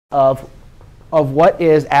of what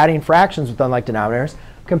is adding fractions with unlike denominators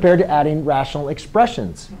compared to adding rational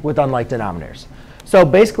expressions with unlike denominators. So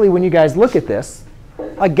basically, when you guys look at this,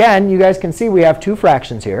 again, you guys can see we have two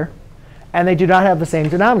fractions here, and they do not have the same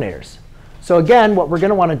denominators. So again, what we're going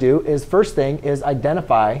to want to do is, first thing is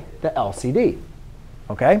identify the LCD.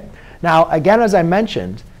 OK? Now, again, as I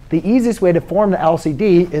mentioned, the easiest way to form the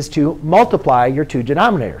LCD is to multiply your two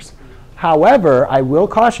denominators. However, I will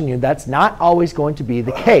caution you, that's not always going to be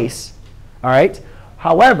the case. All right?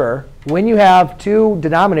 However, when you have two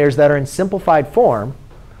denominators that are in simplified form,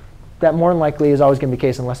 that more than likely is always going to be the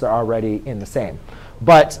case unless they're already in the same.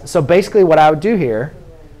 But so basically what I would do here,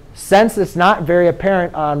 since it's not very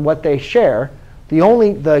apparent on what they share,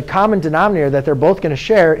 the common denominator that they're both going to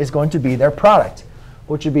share is going to be their product,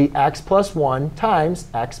 which would be x plus 1 times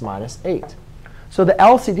x minus 8. So the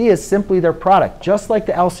LCD is simply their product, just like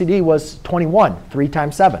the LCD was 21, 3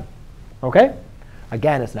 times 7. OK?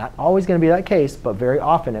 Again, it's not always going to be that case, but very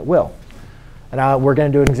often it will. And we're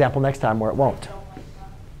going to do an example next time where it won't.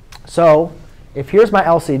 So if here's my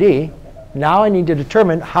LCD, now I need to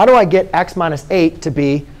determine how do I get x minus 8 to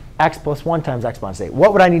be x plus 1 times x minus 8.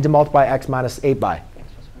 What would I need to multiply x minus 8 by?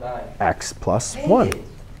 X plus 1.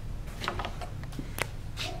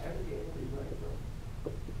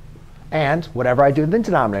 And whatever I do in the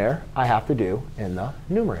denominator, I have to do in the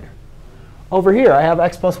numerator. Over here, I have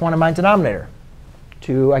x plus 1 in my denominator.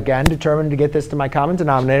 To, again, determine to get this to my common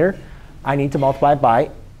denominator, I need to multiply it by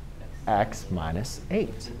x minus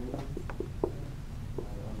 8.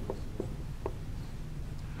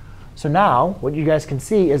 So now, what you guys can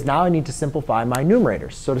see is now I need to simplify my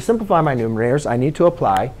numerators. So to simplify my numerators, I need to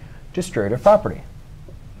apply distributive property.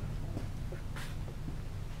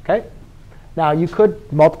 OK? Now, you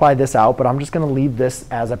could multiply this out, but I'm just going to leave this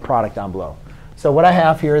as a product down below. So what I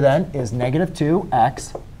have here then is negative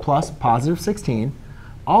 2x plus positive 16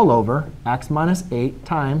 all over x minus 8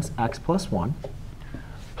 times x plus 1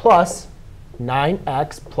 plus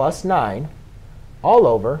 9x plus 9 all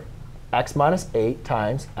over x minus 8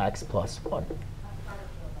 times x plus 1.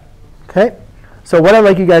 OK? So what I'd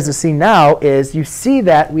like you guys to see now is you see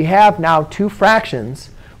that we have now two fractions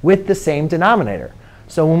with the same denominator.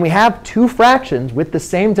 So when we have two fractions with the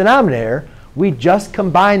same denominator, we just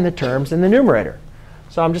combine the terms in the numerator.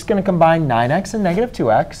 So I'm just going to combine 9x and negative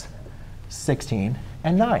 2x, 16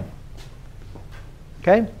 and 9.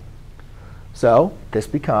 OK? So this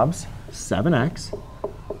becomes 7x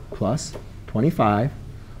plus 25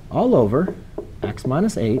 all over x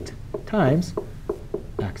minus 8 times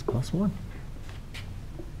x plus 1.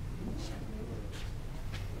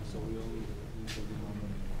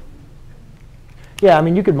 Yeah, I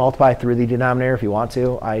mean, you could multiply through the denominator if you want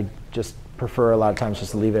to. I just prefer a lot of times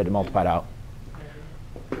just to leave it and multiply it out.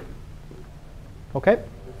 OK?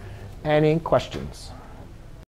 Any questions?